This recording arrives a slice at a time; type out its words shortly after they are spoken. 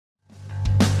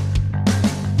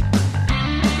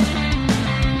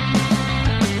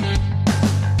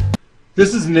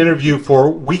This is an interview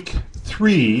for week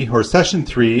 3 or session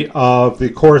 3 of the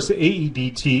course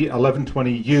AEDT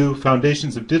 1120U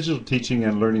Foundations of Digital Teaching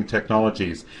and Learning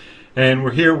Technologies. And we're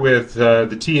here with the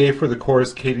TA for the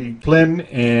course, Katie Flynn,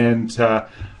 and I,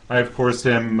 of course,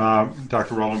 am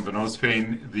Dr. Roland Van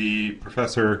Oostveen, the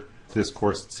professor of this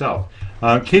course itself.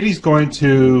 Katie's going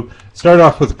to start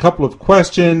off with a couple of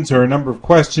questions, or a number of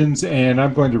questions, and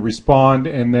I'm going to respond,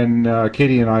 and then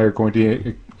Katie and I are going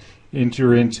to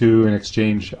enter into an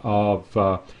exchange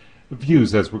of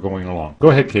views as we're going along. Go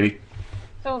ahead, Katie.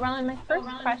 So, Roland, my first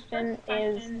question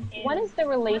is, what is the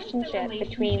relationship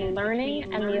between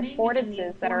learning and the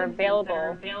affordances that are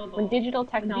available when digital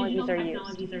technologies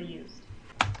are used?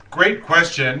 Great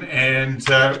question, and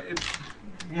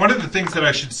one of the things that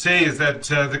I should say is that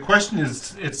the question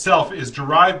itself is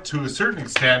derived to a certain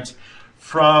extent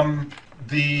from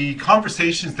the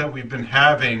conversations that we've been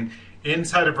having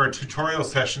inside of our tutorial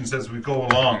sessions as we go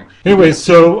along. Anyway,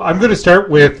 so I'm going to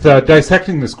start with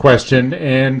dissecting this question,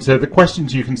 and the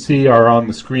questions you can see are on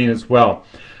the screen as well.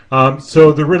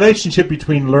 So the relationship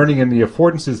between learning and the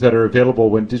affordances that are available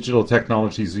when digital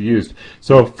technologies are used.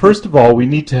 So first of all, we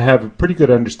need to have a pretty good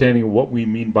understanding of what we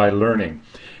mean by learning.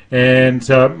 And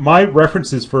my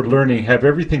references for learning have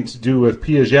everything to do with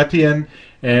Piagetian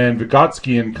and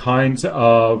Vygotskian kinds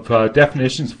of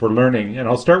definitions for learning. And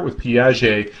I'll start with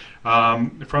Piaget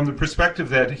from the perspective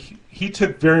that he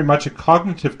took very much a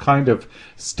cognitive kind of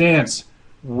stance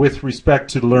with respect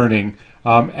to learning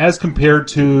as compared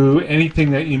to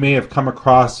anything that you may have come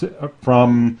across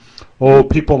from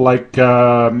people like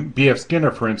B.F.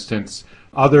 Skinner, for instance,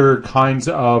 other kinds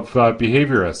of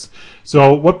behaviorists.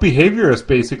 So what behaviorists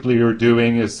basically are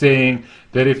doing is saying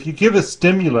that if you give a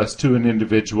stimulus to an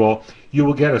individual, you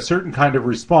will get a certain kind of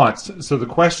response. So the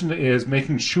question is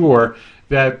making sure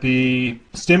that the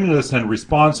stimulus and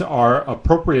response are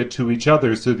appropriate to each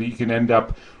other so that you can end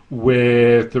up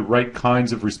with the right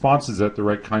kinds of responses at the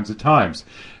right kinds of times.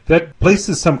 That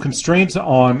places some constraints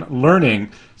on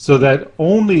learning so that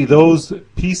only those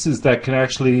pieces that can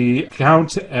actually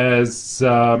count as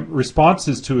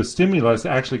responses to a stimulus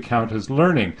actually count as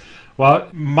learning. Well,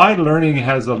 my learning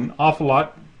has an awful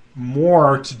lot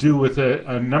more to do with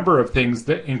a number of things,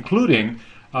 that including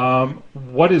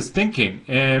what is thinking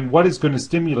and what is going to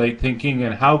stimulate thinking,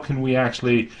 and how can we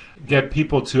actually get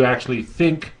people to actually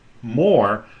think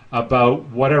more about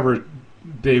whatever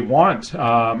they want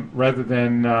rather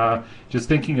than just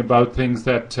thinking about things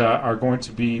that are going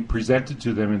to be presented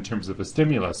to them in terms of a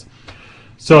stimulus.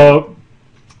 So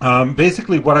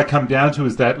basically what I come down to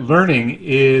is that learning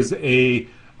is a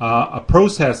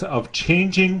process of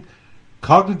changing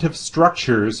cognitive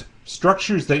structures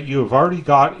that you have already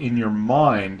got in your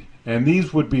mind, and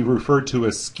these would be referred to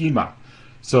as schema.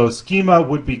 So schema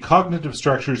would be cognitive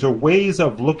structures or ways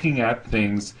of looking at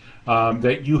things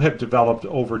that you have developed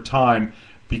over time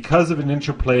because of an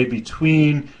interplay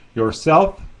between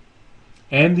yourself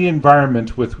and the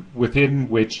environment within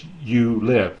which you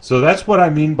live. So that's what I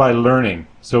mean by learning.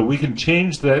 So we can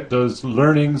change those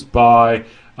learnings by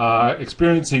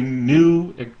experiencing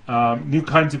new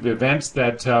kinds of events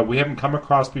that we haven't come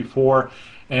across before,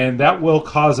 and that will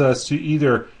cause us to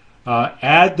either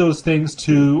add those things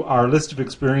to our list of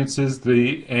experiences,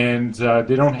 and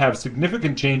they don't have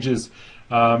significant changes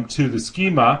to the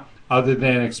schema other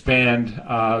than expand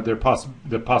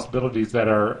the possibilities that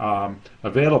are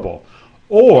available.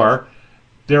 Or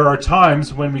there are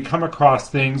times when we come across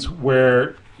things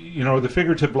where the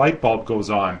figurative light bulb goes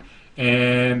on,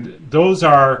 and those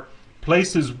are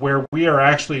places where we are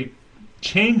actually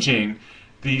changing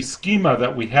the schema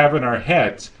that we have in our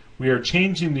heads. We are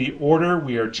changing the order.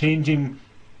 We are changing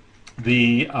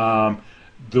the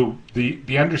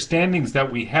understandings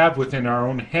that we have within our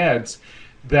own heads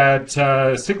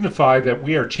that signify that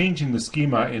we are changing the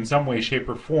schema in some way, shape,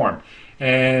 or form.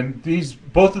 And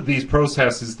both of these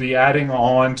processes, the adding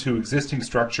on to existing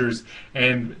structures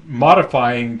and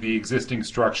modifying the existing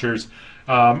structures,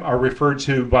 are referred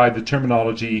to by the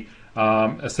terminology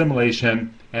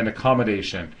assimilation and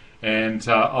accommodation. And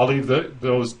I'll leave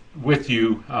those with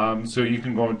you so you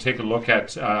can go and take a look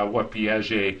at what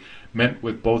Piaget meant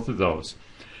with both of those.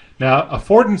 Now,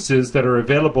 affordances that are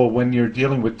available when you're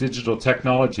dealing with digital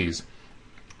technologies.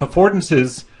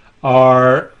 Affordances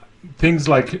are things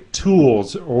like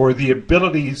tools or the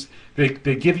abilities. They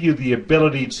give you the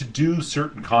ability to do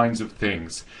certain kinds of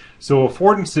things. So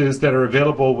affordances that are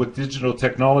available with digital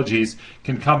technologies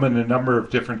can come in a number of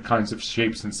different kinds of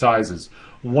shapes and sizes.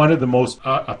 One of the most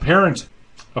apparent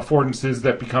affordances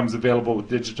that becomes available with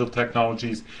digital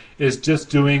technologies is just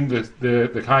doing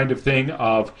the kind of thing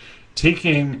of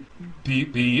taking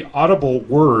the audible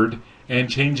word and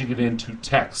changing it into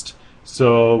text.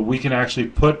 So we can actually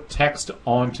put text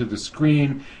onto the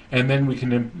screen, and then we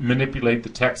can manipulate the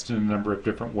text in a number of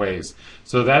different ways.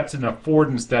 So that's an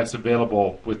affordance that's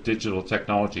available with digital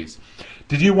technologies.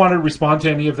 Did you want to respond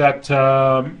to any of that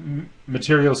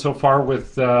material so far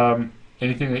with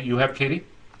anything that you have, Katie?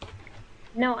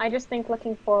 No, I just think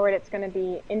looking forward, it's going to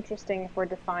be interesting if we're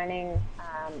defining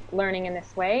learning in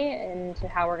this way into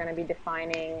how we're going to be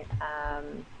defining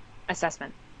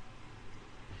assessment.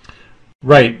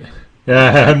 Right.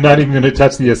 I'm not even going to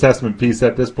touch the assessment piece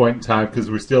at this point in time because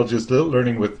we're still just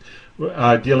learning with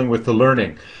dealing with the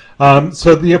learning.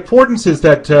 So the affordances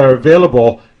that are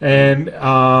available and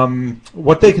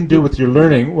what they can do with your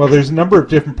learning, well, there's a number of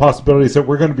different possibilities that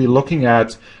we're going to be looking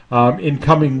at in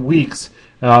coming weeks.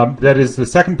 That is the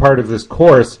second part of this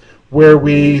course, where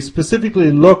we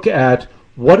specifically look at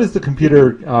what is the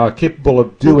computer capable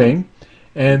of doing,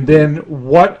 and then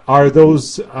what are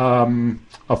those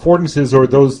affordances or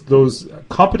those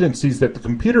competencies that the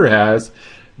computer has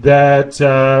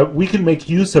that we can make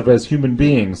use of as human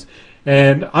beings.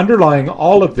 And underlying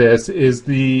all of this is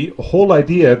the whole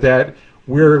idea that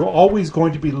we're always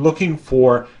going to be looking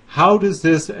for how does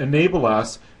this enable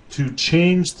us to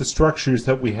change the structures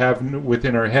that we have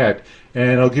within our head.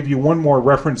 And I'll give you one more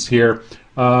reference here.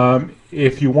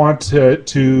 If you want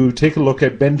to take a look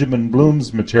at Benjamin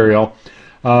Bloom's material,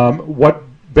 what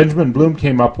Benjamin Bloom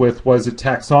came up with was a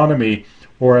taxonomy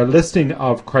or a listing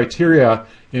of criteria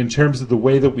in terms of the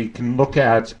way that we can look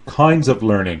at kinds of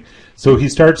learning. So he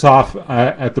starts off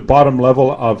at the bottom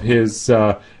level of his,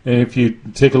 and if you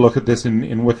take a look at this in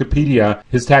Wikipedia,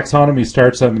 his taxonomy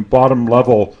starts on the bottom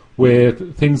level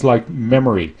with things like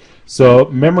memory. So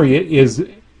memory is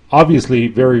obviously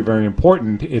very, very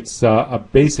important. It's a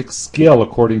basic skill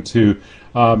according to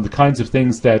the kinds of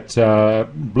things that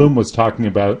Bloom was talking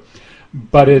about,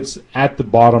 but it's at the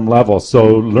bottom level.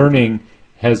 So learning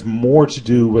has more to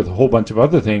do with a whole bunch of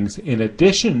other things in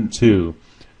addition to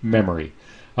memory.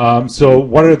 So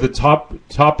what are the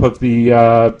top of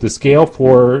the scale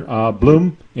for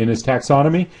Bloom in his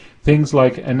taxonomy? Things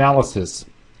like analysis,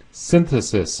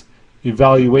 synthesis,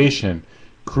 evaluation,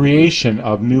 creation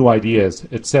of new ideas,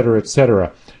 etc.,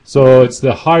 etc. So it's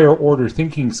the higher order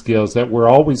thinking skills that we're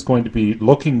always going to be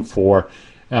looking for,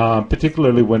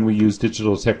 particularly when we use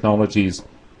digital technologies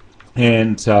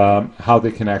and how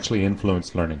they can actually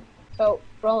influence learning. So,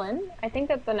 Roland, I think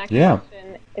that the next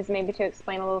question is maybe to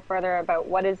explain a little further about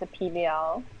what is a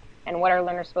PBL and what are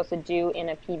learners supposed to do in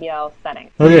a PBL setting.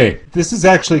 Okay, this is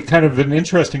actually kind of an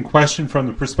interesting question from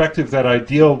the perspective that I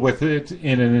deal with it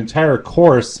in an entire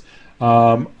course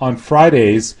on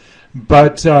Fridays.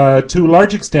 But to a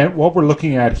large extent, what we're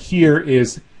looking at here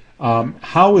is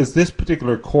how is this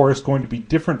particular course going to be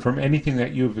different from anything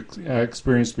that you've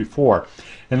experienced before?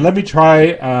 And let me try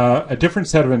a different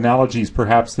set of analogies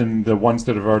perhaps than the ones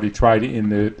that I've already tried in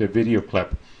the video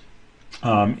clip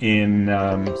in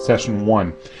session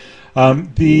 1.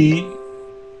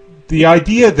 The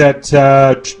idea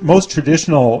that most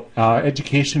traditional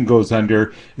education goes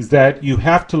under is that you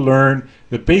have to learn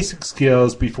the basic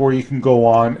skills before you can go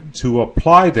on to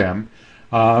apply them.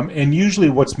 And usually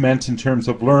what's meant in terms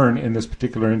of learn in this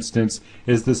particular instance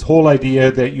is this whole idea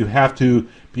that you have to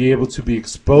be able to be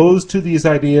exposed to these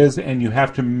ideas and you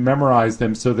have to memorize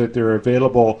them so that they're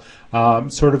available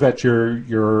sort of at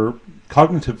your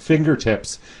cognitive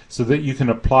fingertips so that you can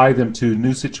apply them to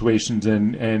new situations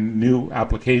and new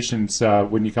applications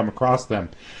when you come across them.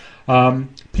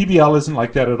 PBL isn't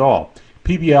like that at all.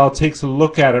 PBL takes a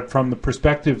look at it from the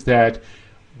perspective that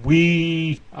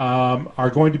we are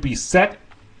going to be set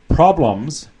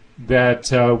problems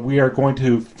that we are going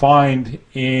to find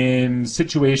in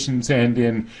situations and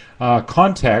in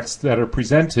contexts that are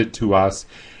presented to us,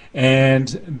 and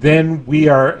then we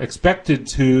are expected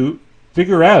to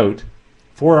figure out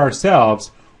for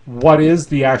ourselves what is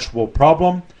the actual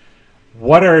problem,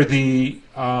 what are the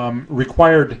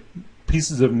required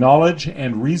pieces of knowledge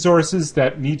and resources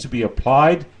that need to be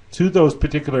applied to those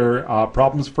particular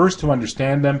problems, first to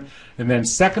understand them, and then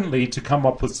secondly to come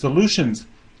up with solutions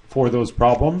for those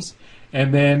problems,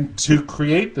 and then to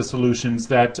create the solutions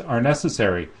that are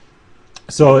necessary.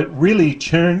 So it really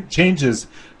changes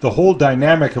the whole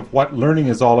dynamic of what learning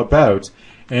is all about,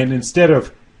 and instead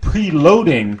of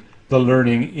preloading the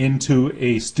learning into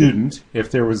a student,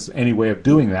 if there was any way of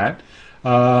doing that,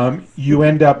 you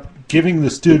end up giving the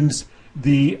students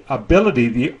the ability,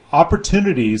 the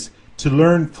opportunities to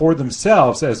learn for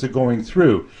themselves as they're going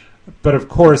through. But of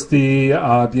course, the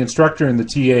instructor and the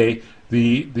TA,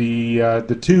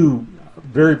 the two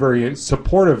very, very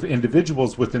supportive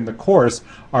individuals within the course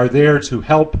are there to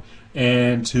help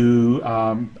and to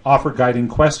offer guiding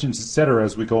questions, etc.,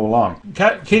 as we go along.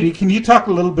 Katie, can you talk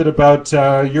a little bit about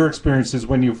your experiences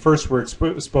when you first were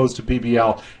exposed to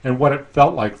PBL and what it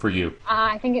felt like for you?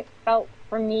 I think it felt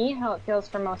for me how it feels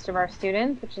for most of our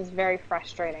students, which is very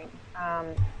frustrating.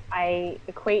 I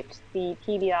equate the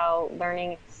PBL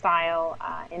learning style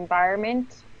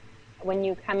environment when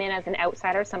you come in as an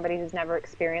outsider, somebody who's never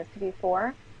experienced it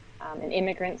before, an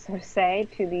immigrant, so to say,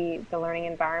 to the learning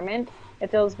environment. It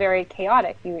feels very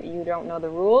chaotic. You don't know the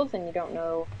rules and you don't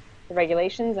know the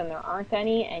regulations, and there aren't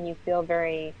any, and you feel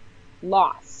very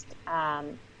lost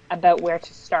about where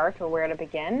to start or where to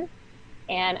begin.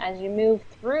 And as you move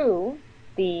through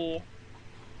the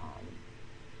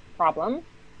problem,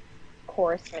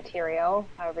 course, material,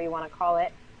 however you want to call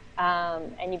it,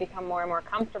 and you become more and more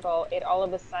comfortable, all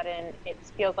of a sudden, it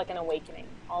feels like an awakening.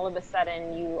 All of a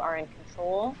sudden, you are in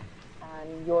control.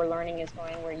 Your learning is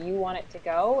going where you want it to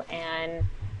go, and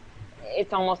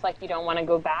it's almost like you don't want to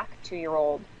go back to your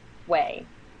old way.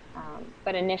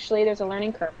 But initially, there's a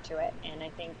learning curve to it, and I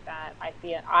think that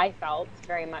I felt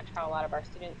very much how a lot of our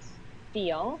students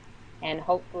feel, and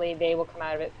hopefully they will come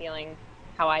out of it feeling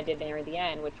how I did near the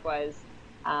end, which was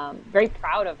very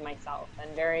proud of myself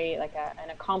and very like an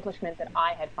accomplishment that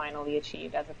I had finally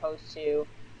achieved, as opposed to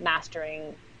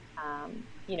mastering,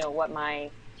 what my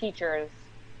teachers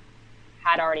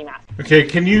had already mastered. Okay,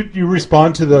 can you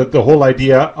respond to the whole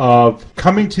idea of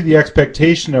coming to the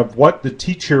expectation of what the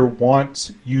teacher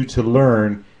wants you to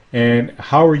learn, and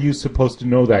how are you supposed to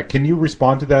know that? Can you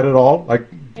respond to that at all? Like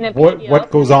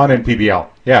what goes on in PBL?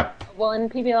 Yeah. Well, in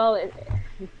PBL,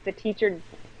 the teacher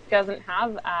doesn't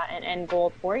have an end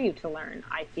goal for you to learn.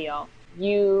 I feel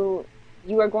you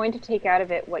are going to take out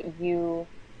of it what you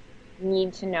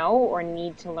need to know or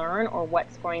need to learn, or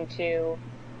what's going to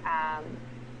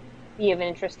be of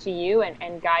interest to you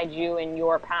and guide you in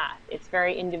your path. It's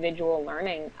very individual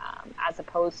learning, as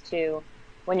opposed to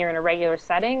when you're in a regular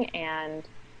setting and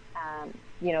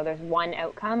there's one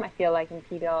outcome. I feel like in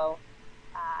PBL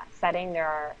setting there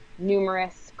are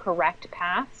numerous correct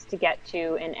paths to get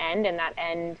to an end, and that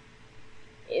end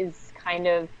is kind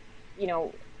of,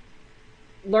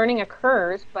 learning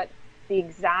occurs, but the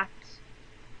exact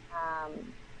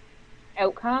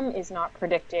outcome is not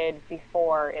predicted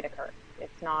before it occurs.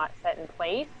 It's not set in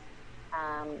place.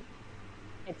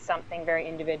 It's something very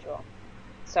individual.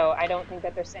 So I don't think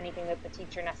that there's anything that the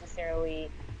teacher necessarily,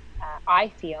 I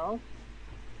feel,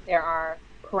 there are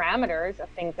parameters of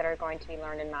things that are going to be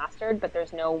learned and mastered, but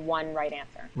there's no one right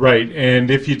answer. Right,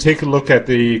 and if you take a look at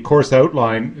the course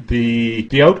outline,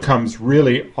 the outcomes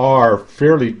really are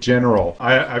fairly general.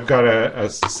 I've got a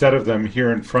set of them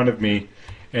here in front of me,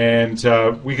 and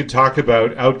we could talk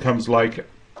about outcomes like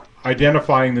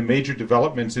identifying the major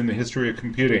developments in the history of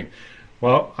computing.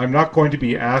 Well, I'm not going to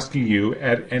be asking you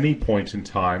at any point in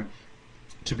time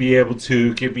to be able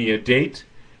to give me a date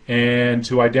and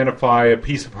to identify a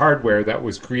piece of hardware that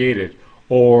was created,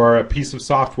 or a piece of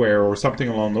software, or something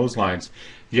along those lines.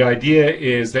 The idea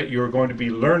is that you're going to be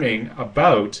learning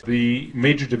about the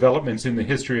major developments in the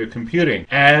history of computing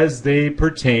as they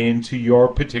pertain to your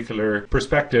particular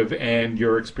perspective and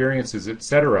your experiences,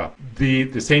 etc.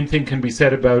 The same thing can be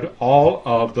said about all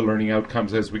of the learning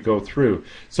outcomes as we go through.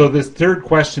 So this third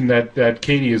question that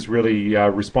Katie is really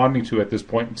responding to at this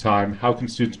point in time, how can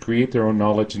students create their own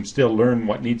knowledge and still learn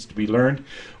what needs to be learned?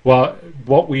 Well,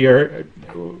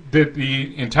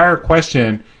 the entire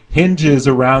question hinges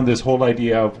around this whole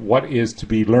idea of what is to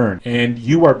be learned. And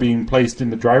you are being placed in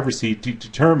the driver's seat to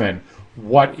determine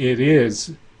what it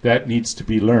is that needs to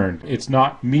be learned. It's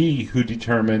not me who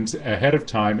determines ahead of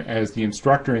time as the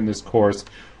instructor in this course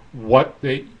what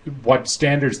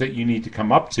standards that you need to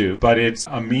come up to, but it's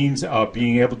a means of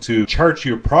being able to chart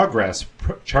your progress,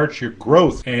 chart your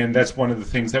growth, and that's one of the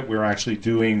things that we're actually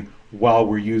doing while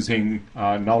we're using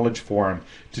Knowledge Forum,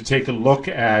 to take a look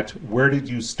at where did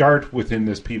you start within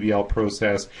this PBL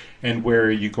process and where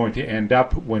are you going to end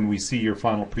up when we see your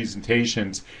final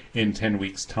presentations in 10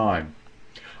 weeks' time.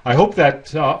 I hope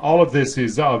that all of this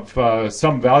is of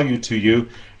some value to you,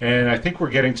 and I think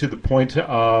we're getting to the point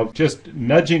of just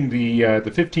nudging the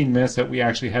 15 minutes that we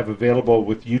actually have available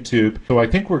with YouTube. So I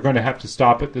think we're going to have to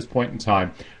stop at this point in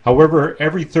time. However,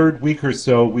 every third week or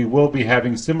so we will be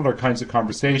having similar kinds of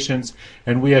conversations,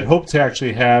 and we had hoped to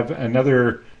actually have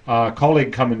another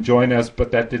colleague come and join us, but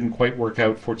that didn't quite work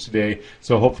out for today.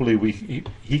 So hopefully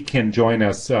he can join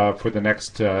us for the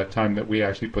next time that we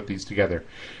actually put these together.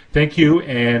 Thank you,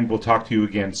 and we'll talk to you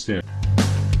again soon.